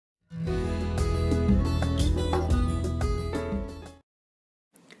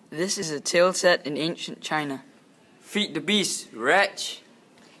This is a tale set in ancient China. Feed the beast, wretch.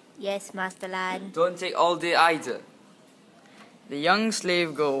 Yes, Master Lan. Don't take all day either. The young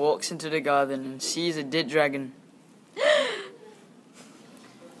slave girl walks into the garden and sees a dead dragon.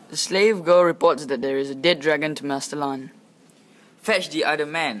 The slave girl reports that there is a dead dragon to Master Lan. Fetch the other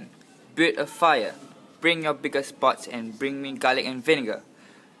man. Build a fire. Bring your biggest pots and bring me garlic and vinegar.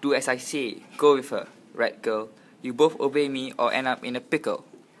 Do as I say. Go with her, rat girl. You both obey me or end up in a pickle.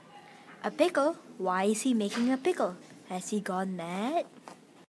 A pickle? Why is he making a pickle? Has he gone mad?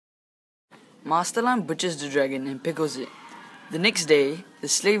 Master Lan butchers the dragon and pickles it. The next day, the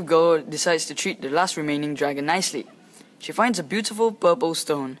slave girl decides to treat the last remaining dragon nicely. She finds a beautiful purple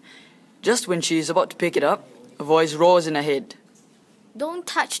stone. Just when she is about to pick it up, a voice roars in her head. Don't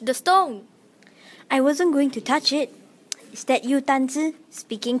touch the stone. I wasn't going to touch it. Is that you, Tanzi,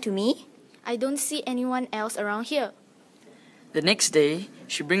 speaking to me? I don't see anyone else around here. The next day,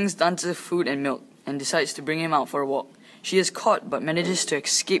 she brings Danzi food and milk and decides to bring him out for a walk. She is caught but manages to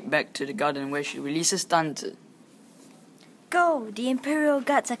escape back to the garden where she releases Danzi. Go! The Imperial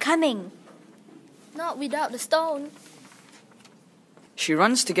Guards are coming! Not without the stone. She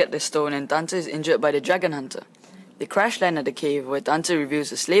runs to get the stone and Danzi is injured by the dragon hunter. They crash land at the cave where Danzi reveals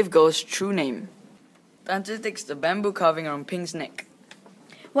the slave girl's true name. Danzi takes the bamboo carving around Ping's neck.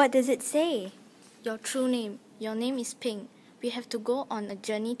 What does it say? Your true name. Your name is Ping. We have to go on a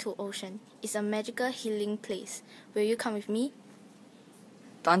journey to ocean. It's a magical healing place. Will you come with me?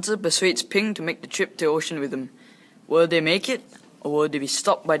 Danzi persuades Ping to make the trip to ocean with him. Will they make it, or will they be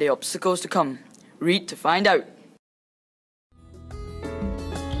stopped by the obstacles to come? Read to find out.